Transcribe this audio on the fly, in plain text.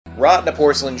Rot in a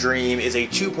Porcelain Dream is a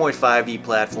 2.5D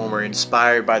platformer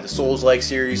inspired by the Souls-like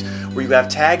series, where you have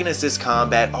tag-and-assist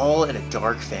combat all in a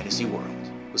dark fantasy world.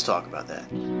 Let's talk about that.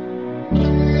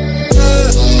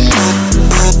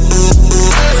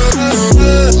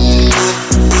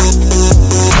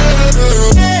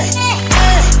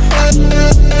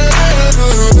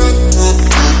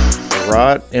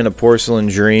 Rot in a Porcelain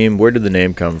Dream, where did the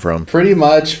name come from? Pretty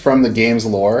much from the game's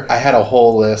lore. I had a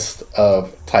whole list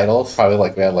of titles, probably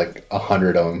like we had like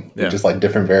 100 of them, just like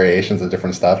different variations of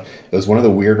different stuff. It was one of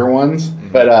the weirder ones,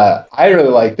 but I really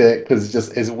liked it because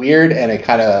it's weird and it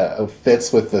kind of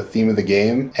fits with the theme of the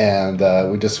game, and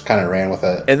we just kind of ran with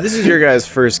it. And this is your guys'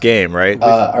 first game, right?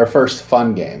 Our first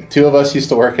fun game. Two of us used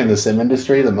to work in the sim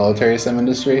industry, the military sim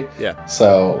industry. Yeah.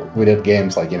 So we did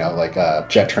games like,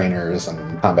 jet trainers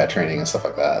and combat training and stuff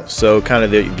like that. So kind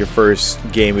of your first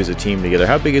game as a team together.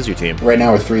 How big is your team? Right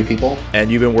now we're 3 people.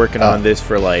 And you've been working on this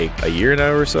for like a year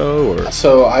now or so? Or?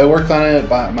 So I worked on it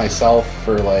by myself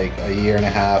for like a year and a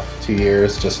half, 2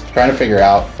 years, just trying to figure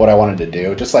out what I wanted to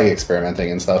do, just like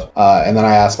experimenting and stuff. And then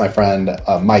I asked my friend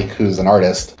Mike, who's an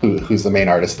artist, who's the main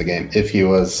artist of the game, if he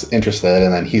was interested.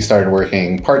 And then he started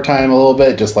working part-time a little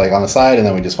bit, just like on the side. And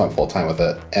then we just went full-time with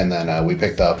it. And then we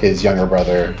picked up his younger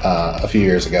brother a few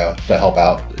years ago to help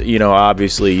out.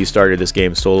 Obviously you started this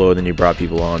game solo and then you brought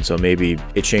people on, so maybe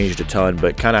it changed a ton,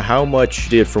 but kind of how much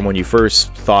did, from when you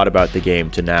first thought about the game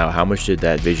to now, how much did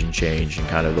that vision change and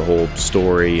kind of the whole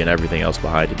story and everything else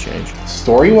behind it change?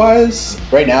 Story-wise,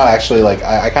 right now, actually, like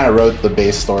I kind of wrote the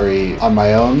base story on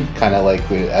my own, kind of like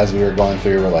as we were going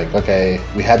through, we're like, okay,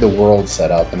 we had the world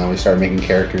set up and then we started making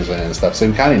characters in it and stuff, so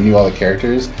we kind of knew all the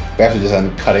characters. We actually just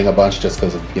ended up cutting a bunch just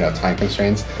because of time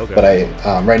constraints. Okay.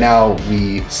 But right now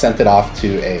we sent it off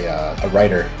to a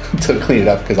writer to clean it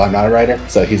up because I'm not a writer,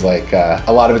 so he's like, a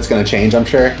lot of it's going to change, I'm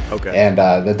sure. Okay. And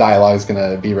the dialogue is going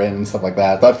to be written and stuff like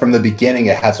that, but from the beginning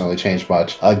it hasn't really changed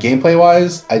much. Gameplay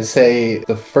wise, I'd say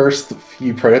the first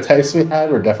few prototypes we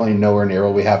had were definitely nowhere near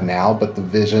what we have now, but the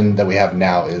vision that we have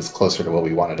now is closer to what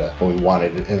we wanted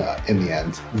in the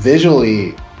end.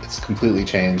 Visually, it's completely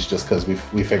changed just because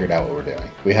we figured out what we're doing.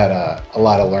 We had a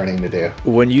lot of learning to do.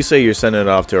 When you say you're sending it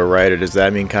off to a writer, does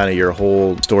that mean kind of your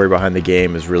whole story behind the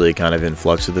game is really kind of in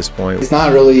flux at this point? It's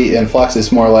not really in flux.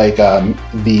 It's more like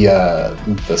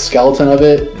the skeleton of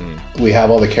it. We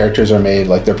have all the characters are made,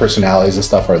 like their personalities and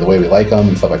stuff are the way we like them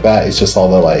and stuff like that. It's just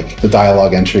all the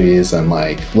dialogue entries and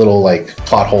little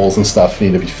plot holes and stuff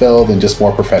need to be filled and just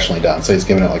more professionally done. So he's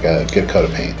giving it like a good coat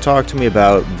of paint. Talk to me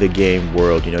about the game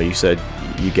world. You said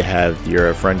you could have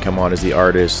your friend come on as the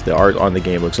artist. The art on the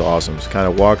game looks awesome. So kind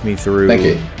of walk me through. Thank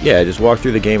you. Yeah, just walk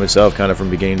through the game itself, kind of from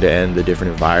beginning to end, the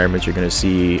different environments you're going to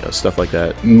see, stuff like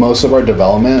that. Most of our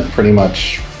development, pretty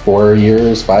much 5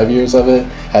 years of it,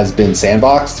 has been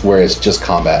sandboxed, where it's just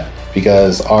combat.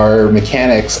 Because our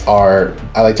mechanics are,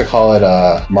 I like to call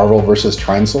it Marvel versus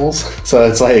Trine Souls. So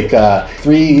it's like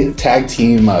 3 tag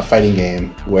team fighting game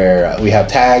where we have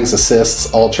tags,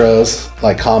 assists, ultras,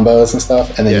 like combos and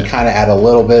stuff. And then you kind of add a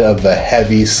little bit of the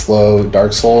heavy, slow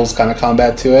Dark Souls kind of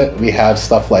combat to it. We have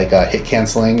stuff like hit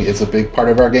canceling is a big part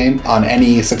of our game. On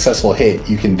any successful hit,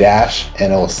 you can dash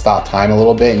and it'll stop time a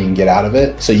little bit and you can get out of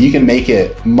it. So you can make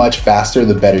it much faster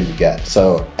the better you get.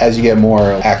 So as you get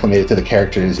more acclimated to the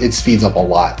characters, it speeds up a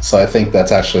lot. So I think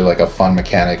that's actually like a fun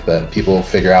mechanic that people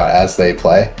figure out as they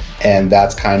play. And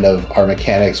that's kind of our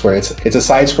mechanics, where it's a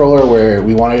side scroller where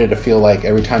we wanted it to feel like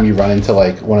every time you run into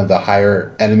one of the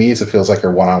higher enemies, it feels like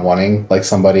you're one-on-oneing like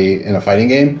somebody in a fighting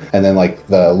game. And then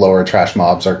the lower trash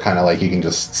mobs are kind of you can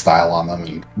just style on them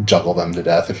and juggle them to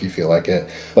death if you feel like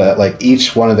it. But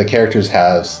each one of the characters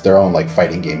has their own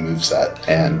fighting game moveset,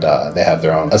 and they have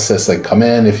their own assists that come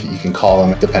in, if you can call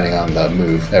them, depending on the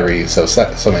move, every so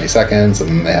many seconds.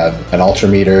 And they have an ultra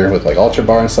meter with ultra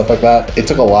bar and stuff like that. It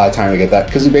took a lot of time to get that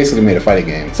because we basically made a fighting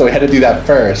game. So we had to do that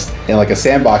first in a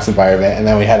sandbox environment, and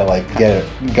then we had to get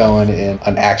it going in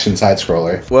an action side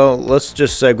scroller. Well, let's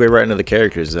just segue right into the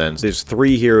characters then. There's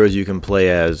 3 heroes you can play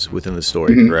as within the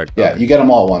story, correct? Yeah, you get them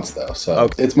all at once though. So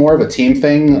it's more of a team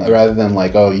thing rather than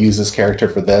use this character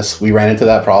for this. We ran into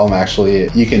that problem actually.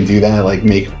 You can do that,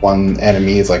 make one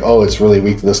enemy is it's really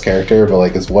weak to this character,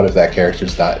 but it's what if that character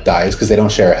dies, because they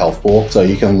don't share a health pool. So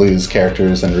you can lose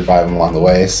characters and revive them along the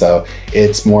way. So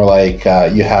it's more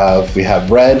you have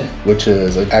have Red, which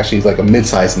is actually like a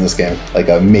mid-size in this game, like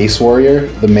a mace warrior.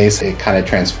 The mace, it kind of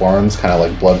transforms, kind of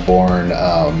like Bloodborne,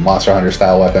 Monster Hunter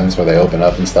style weapons where they open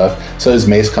up and stuff. So his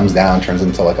mace comes down, turns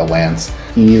into like a lance.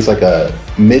 He's like a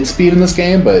mid-speed in this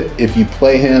game, but if you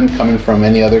play him coming from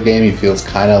any other game, he feels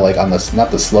kind of like on the,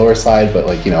 not the slower side, but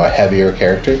like, you know, a heavier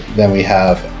character. Then we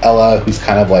have Ella, who's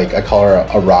kind of like, I call her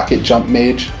a rocket jump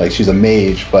mage. Like she's a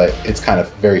mage, but it's kind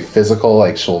of very physical.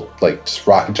 Like she'll like just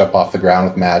rocket jump off the ground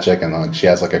with magic, and then she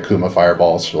has like Akuma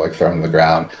fireballs. She'll like throw them to the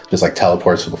ground, just like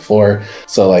teleports to the floor.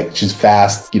 So like she's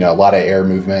fast, you know, a lot of air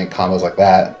movement, combos like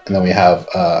that. And then we have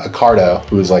Accardo,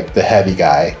 who is like the heavy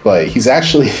guy, but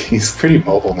he's pretty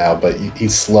mobile now, but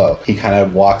he's slow. He kind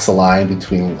of walks a line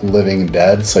between living and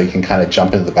dead, so he can kind of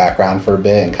jump into the background for a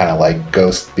bit and kind of like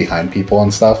ghost behind people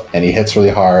and stuff. And he hits really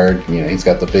hard. You know, he's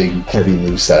got the big heavy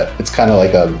moveset. It's kind of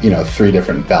like a, you know, 3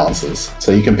 different balances.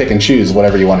 So you can pick and choose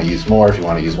whatever you want to use more. If you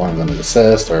want to use one of them as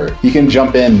assist, or you can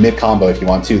jump in mid combo if you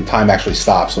want to. Time actually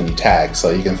stops when you tag,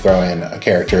 so you can throw in a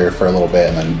character for a little bit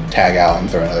and then tag out and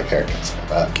throw another character and stuff like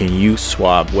that. Can you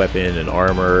swap weapon and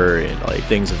armor and like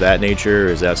things of that nature?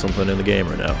 Is that something in the game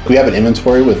or no? We have an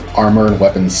inventory with armor and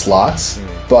weapon slots,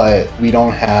 but we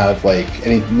don't have like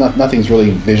nothing's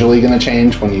really visually going to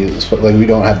change when you, like, we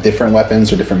don't have different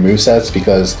weapons or different movesets,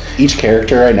 because each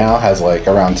character right now has like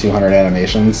around 200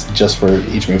 animations just for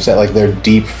each moveset. Like they're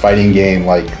deep fighting game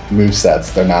like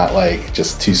movesets. They're not like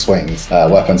just 2 swings.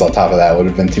 Weapons on top of that would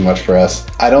have been too much for us.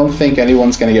 I don't think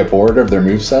anyone's going to get bored of their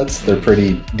movesets. They're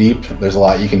pretty deep. There's a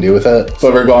lot you can do with it.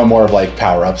 But we're going more of like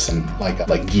power-ups and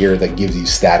like gear that gives you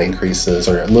stat increases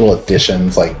or little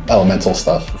additions, like elemental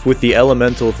stuff. With the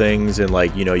elemental things, and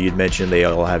like, you know, you'd mentioned they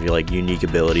all have like unique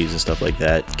abilities and stuff like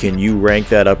that. Can you rank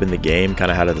that up in the game?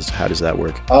 Kind of how does that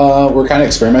work? We're kind of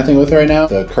experimenting with it right now.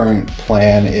 The current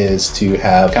plan is to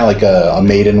have kind of like a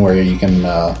maiden where you can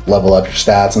level up your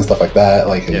stats and stuff like that,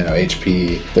 like, you know,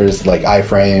 HP. There's like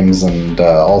iframes and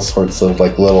all sorts of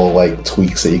like little like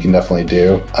tweaks that you can definitely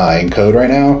do in code right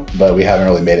now, but we haven't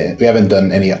really made it. We haven't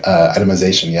done any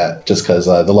itemization yet, just because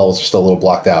the levels are still a little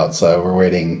blocked out. So we're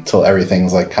waiting till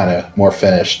everything's like kind of more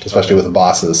finished, especially with the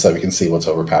bosses, so we can see what's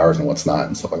overpowered and what's not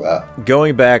and stuff like that.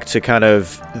 Going back to kind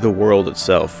of the world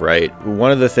itself, right?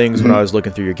 One of the things when I was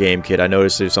looking through your game kit, I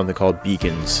noticed there's something called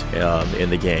beacons in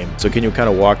the game. So can you kind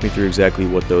of walk me through exactly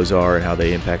what those are and how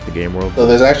they impact the game world? So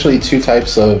there's actually 2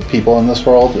 types of people in this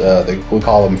world. We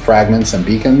call them fragments and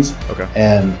beacons. Okay.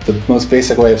 And the most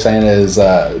basic way of saying it is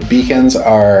beacons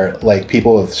are like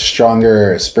people with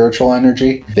stronger spiritual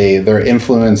energy. Their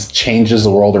influence changes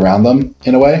the world around them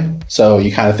in a way. So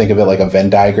you kind of think of it like a Venn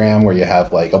diagram where you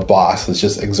have like a boss that's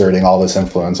just exerting all this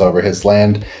influence over his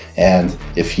land, and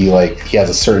if he has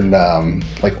a certain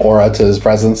like aura to his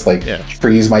presence, like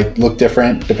trees might look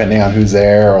different depending on who's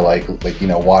there, or like you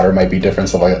know, water might be different,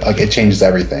 so like it changes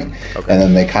everything. Okay. And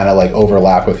then they kind of like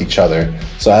overlap with each other.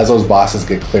 So as those bosses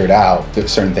get cleared out,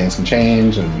 certain things can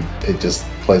change, and it just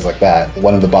plays like that.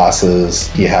 One of the bosses,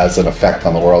 he has an effect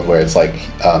on the world where it's like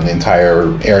the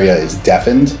entire area is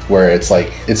deafened, where it's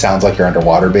like it sounds like you're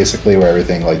underwater basically, where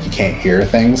everything, like, you can't hear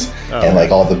things, and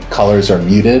like all the colors are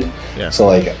muted. So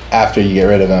like after you get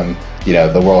rid of him, you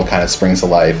know, the world kind of springs to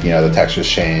life. You know, the textures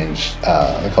change,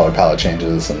 the color palette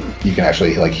changes, and you can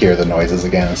actually like hear the noises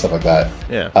again and stuff like that.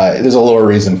 There's a lower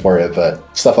reason for it, but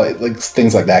stuff like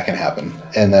things like that can happen.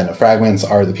 And then fragments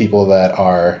are the people that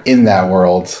are in that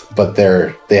world, but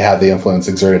they have the influence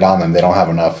exerted on them. They don't have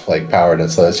enough like power to,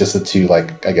 so it's just the 2,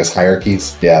 like, I guess,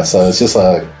 hierarchies. So it's just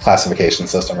a classification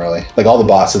system, really. Like all the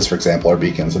bosses, for example, are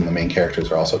beacons, and the main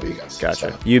characters are also beacons.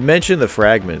 Gotcha. So. You mentioned the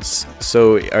fragments.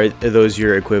 So are those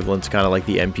your equivalents, kind of like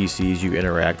the NPCs you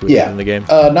interact with in the game?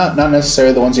 Not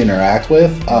necessarily the ones you interact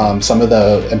with. Some of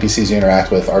the NPCs you interact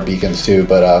with are beacons too,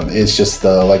 but it's just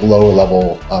the like lower level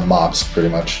mobs, pretty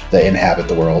much, that inhabit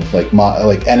the world,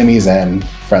 like enemies and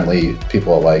friendly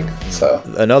people alike. So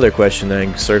another question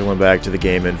then, circling back to the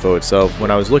game info itself,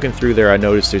 when I was looking through there, I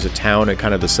noticed there's a town at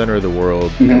kind of the center of the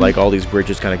world, and like all these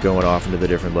bridges kind of going off into the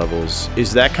different levels.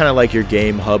 Is that kind of like your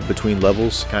game hub between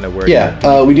levels, kind of where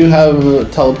we do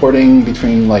have teleporting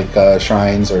between like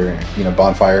shrines, or, you know,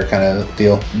 bonfire kind of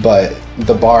deal, but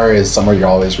the bar is somewhere you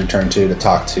always return to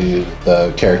talk to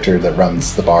the character that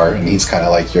runs the bar, and he's kind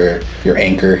of like your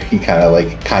anchor. He kind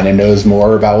of knows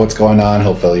more about what's going on.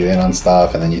 He'll fill you in on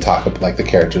stuff, and then you talk, like, the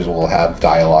characters will have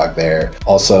dialogue there.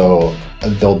 Also,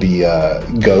 there'll be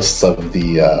ghosts of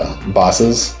the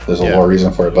bosses. There's a lore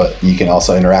reason for it, but you can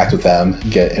also interact with them,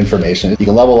 get information. You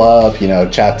can level up,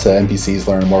 chat to NPCs,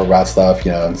 learn more about stuff,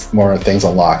 more things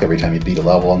unlock every time you beat a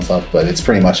level and stuff, but it's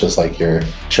pretty much just like your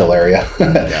chill area.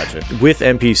 Gotcha. With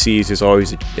NPCs, there's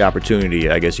always the opportunity,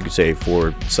 I guess you could say,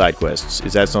 for side quests.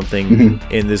 Is that something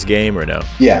in this game or no?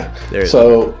 Yeah.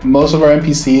 So most of our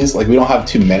NPCs, like we don't have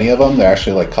too many of them. They're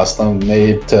actually like custom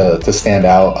made to stand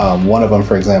out. One of them,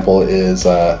 for example, is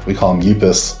we call him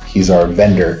Upus. He's our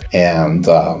vendor, and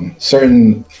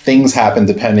certain things happen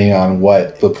depending on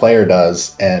what the player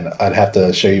does. And I'd have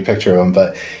to show you a picture of him,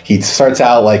 but he starts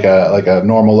out like a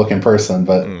normal looking person.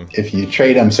 But if you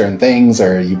trade him certain things,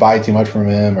 or you buy too much from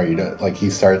him, or you don't, like, he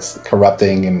starts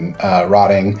corrupting and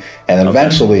rotting, and then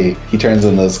eventually he turns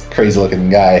into this crazy looking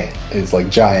guy. He's like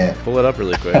giant. Pull it up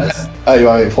really quick. Oh, you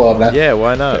want me to pull it up now? Yeah,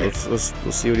 why not? Let's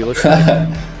see what he looks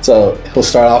like. So he'll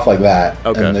start off like that,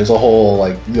 and there's a whole,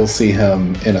 like, you'll see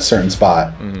him in a certain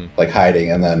spot, like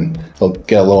hiding, and then he'll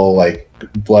get a little like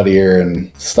bloodier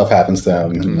and stuff happens to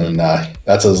him, and then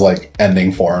that's his like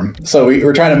ending form. So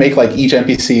we're trying to make like each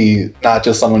NPC not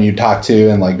just someone you talk to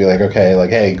and like be like, okay,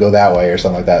 like, hey, go that way or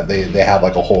something like that. They have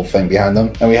like a whole thing behind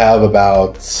them, and we have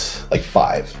about like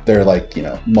 5. They're like,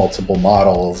 multiple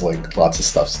models, like lots of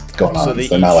stuff's going on. So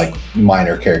they're not like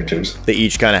minor characters. They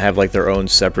each kind of have like their own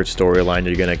separate storyline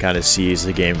you're gonna kind of see as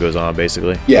the game goes on,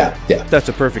 basically. Yeah. That's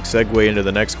a perfect segue into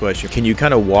the next question. Can you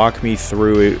kind of walk me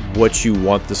through what you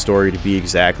want the story to be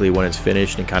exactly when it's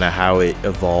finished, and kind of how it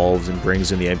evolves and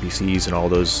brings in the NPCs and all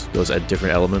those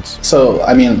different elements? So,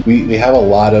 I mean, we have a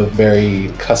lot of very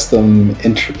custom,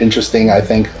 interesting, I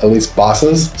think, at least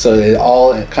bosses. So it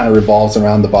all kind of revolves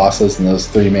around the bosses and those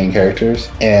 3 main characters.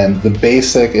 And the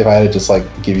basic, if I had to just like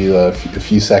give you a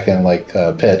few second like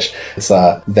pitch, it's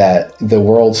that the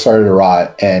world started to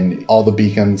rot, and all the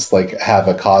beacons like have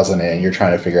a cause in it, and you're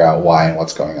trying to figure out why and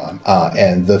what's going on.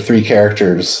 And the 3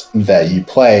 characters that you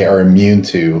play are immune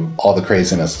to all the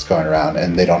craziness that's going around,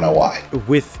 and they don't know why.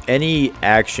 With any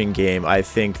action game, I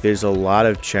think there's a lot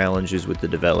of challenges with the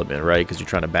development, right? Because you're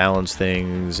trying to balance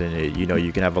things, and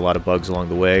you can have a lot of bugs along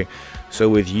the way. So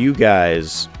with you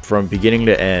guys, from beginning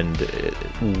to end,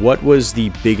 what was the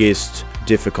biggest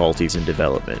difficulties in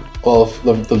development? Well,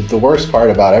 the worst part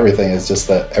about everything is just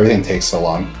that everything takes so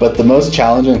long. But the most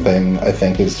challenging thing, I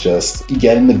think, is just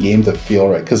getting the game to feel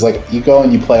right. Because like you go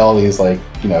and you play all these like,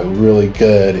 really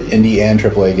good indie and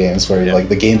AAA games where like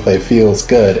the gameplay feels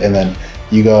good, and then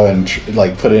you go and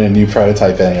like put in a new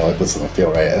prototype and you're like, this doesn't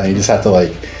feel right. And then you just have to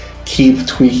like keep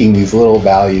tweaking these little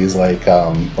values, like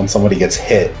when somebody gets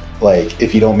hit, like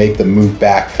if you don't make them move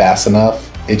back fast enough,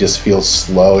 it just feels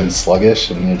slow and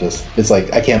sluggish, and it's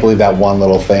like, I can't believe that one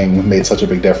little thing made such a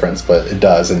big difference, but it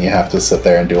does, and you have to sit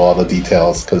there and do all the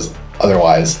details, because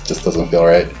otherwise it just doesn't feel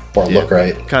right or look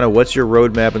right. Kind of what's your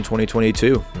roadmap in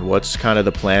 2022? What's kind of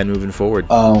the plan moving forward?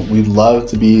 We'd love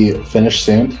to be finished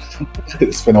soon.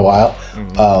 It's been a while.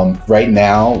 Right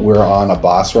now we're on a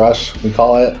boss rush, we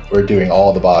call it. We're doing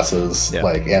all the bosses,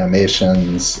 like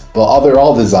animations. Well, they're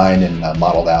all designed and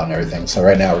modeled out and everything. So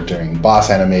right now we're doing boss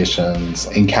animations,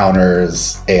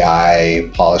 encounters,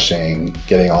 AI, polishing,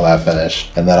 getting all that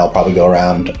finished. And then I'll probably go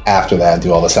around after that and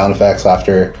do all the sound effects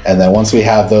after. And then once we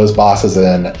have those bosses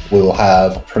in, we will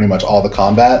have pretty much all the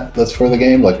combat that's for the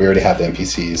game. Like we already have the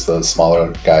NPCs, the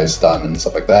smaller guys done and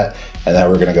stuff like that. And then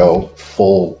we're going to go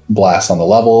full blast on the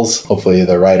levels. Hopefully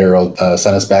the writer will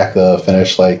send us back the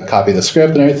finished like copy of the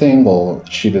script and everything. We'll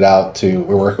shoot it out to,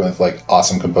 we're working with like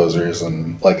awesome composers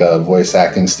and like a voice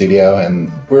acting studio,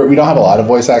 and we don't have a lot of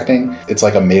voice acting. It's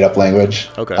like a made up language.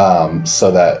 Okay.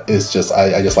 So that is just,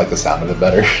 I just like the sound of it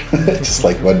better. Just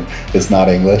like when it's not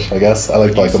English, I guess. I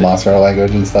like the Monster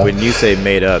language and stuff. When you say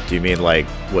made up, do you mean like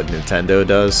what Nintendo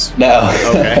does? No.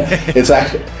 Okay.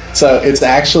 It's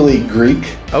actually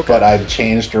Greek, but I've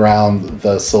changed around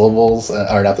the syllables,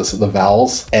 or not the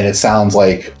vowels, and it sounds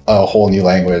like a whole new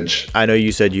language. I know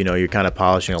you said, you're kind of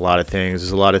polishing a lot of things.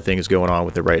 There's a lot of things going on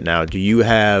with it right now. Do you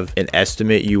have an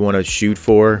estimate you want to shoot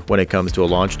for when it comes to a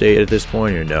launch date at this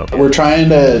point, or no? We're trying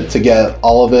to get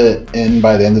all of it in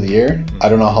by the end of the year. I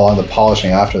don't know how long the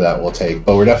polishing after that will take,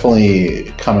 but we're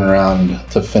definitely coming around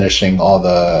to finishing all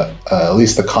the, at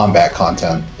least the combat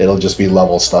content. It'll just be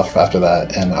level stuff after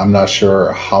that, and I'm not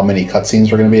sure how many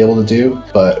cutscenes we're going to be able to do,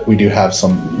 but we do have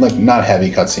some, like, not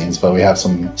heavy cutscenes, but we have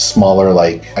some smaller,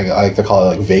 like, I like to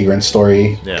call it like vagrant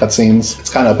story cutscenes.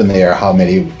 It's kind of up in the air how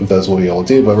many of those we'll be able to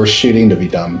do, but we're shooting to be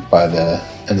done by the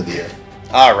end of the year.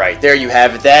 Alright, there you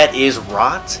have it. That is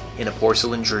Rot in a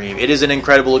Porcelain Dream. It is an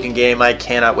incredible looking game. I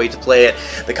cannot wait to play it.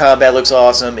 The combat looks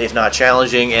awesome, if not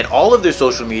challenging, and all of their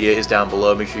social media is down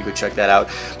below. Make sure you go check that out.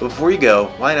 But before you go,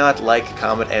 why not like,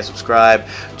 comment, and subscribe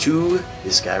to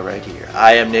this guy right here.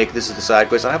 I am Nick, this is the Side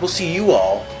Quest, and I will see you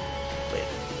all later.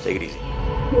 Take it easy.